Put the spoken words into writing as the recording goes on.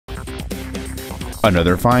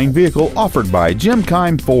Another fine vehicle offered by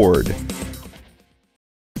Keim Ford.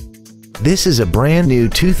 This is a brand new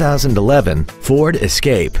 2011 Ford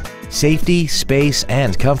Escape. Safety, space,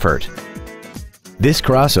 and comfort. This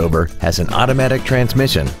crossover has an automatic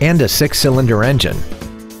transmission and a 6-cylinder engine.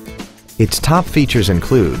 Its top features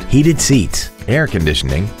include heated seats, air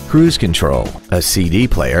conditioning, cruise control, a CD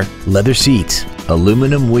player, leather seats,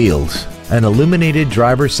 aluminum wheels, an illuminated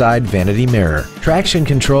driver's side vanity mirror, traction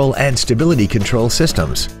control and stability control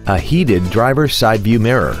systems, a heated driver's side view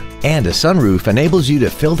mirror, and a sunroof enables you to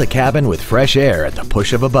fill the cabin with fresh air at the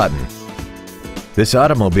push of a button. This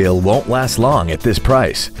automobile won't last long at this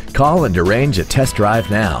price. Call and arrange a test drive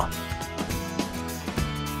now.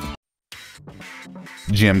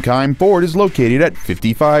 Keim Ford is located at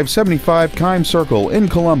 5575 Keimcircle in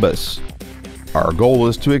Columbus. Our goal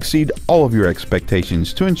is to exceed all of your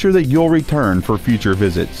expectations to ensure that you'll return for future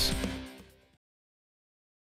visits.